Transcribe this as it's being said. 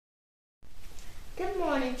Good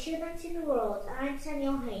morning, children in the world. I'm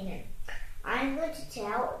Samuel Andre Heinen. I'm going to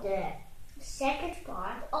tell the second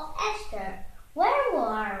part of Esther. Where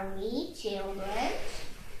were we, children?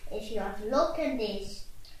 If you have looked at this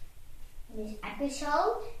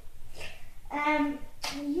episode,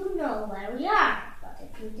 you know where we are. But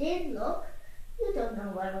if you didn't look, you don't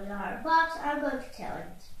know where we are. But I'm going to tell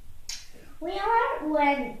it. We are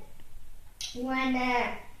when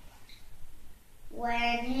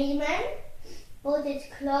Haman put his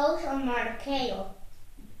clothes on Mordecai,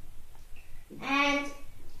 and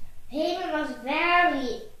Haman was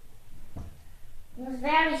very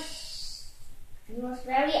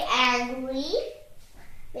angry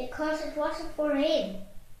because it wasn't for him,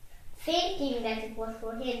 thinking that it was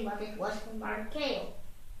for him, but it was for Mordecai.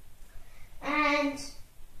 And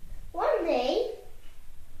one day,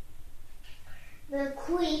 the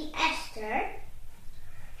Queen Esther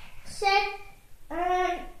said,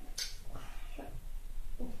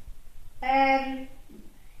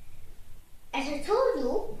 as I told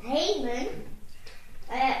you, Haman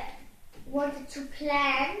wanted to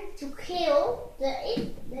plan to kill the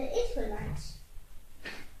Israelites.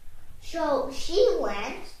 So she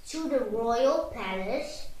went to the royal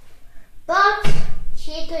palace, but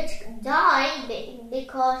she could die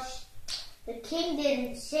because the king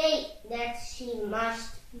didn't say that she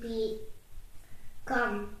must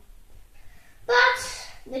come. But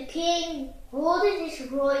the king holded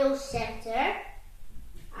his royal scepter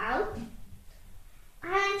out,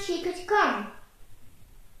 and she could come.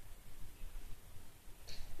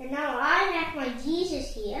 And now I have my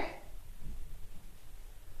Jesus here.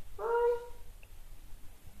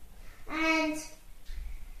 And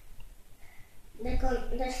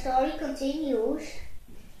the story continues.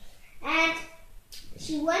 And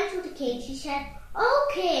she went to the king. She said,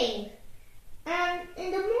 "Oh, king,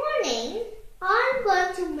 in the morning I'm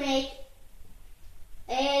going to make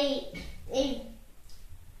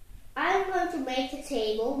the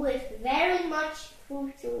table with very much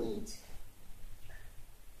food to eat.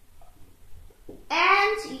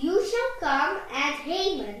 And you shall come, and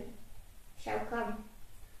Haman shall come."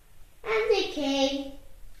 And they came,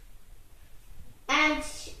 and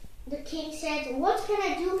the king said, "What can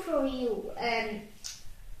I do for you,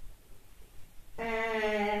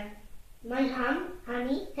 my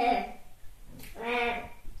honey?"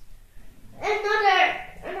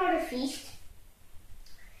 Another feast.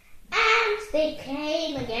 And they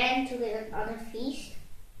came again to the other feast.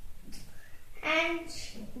 And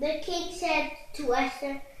the king said to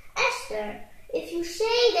Esther, "Esther, if you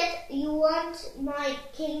say that you want my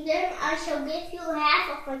kingdom, I shall give you half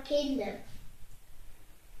of my kingdom."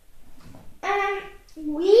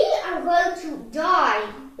 "We are going to die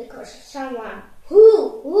because of someone."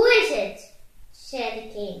 Who is it?" said the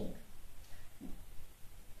king.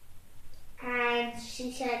 And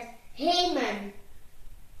she said, "Haman."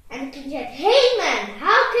 And the king said, "Haman,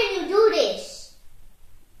 how can you do this?"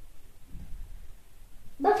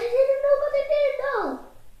 "But I didn't know what I didn't know."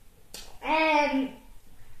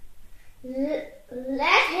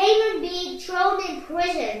 Let Haman be thrown in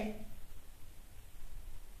prison.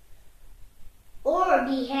 Or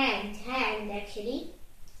be hanged actually.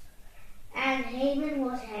 And Haman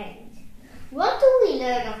was hanged. What do we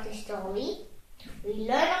learn of the story? We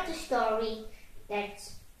learn of the story that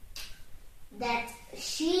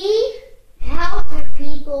she helped her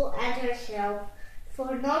people and herself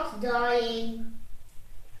for not dying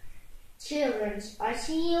children. I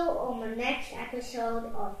see you on the next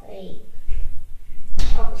episode of a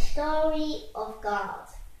story of God.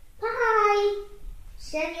 Bye!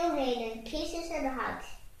 Samuel Heinen, kisses and hugs.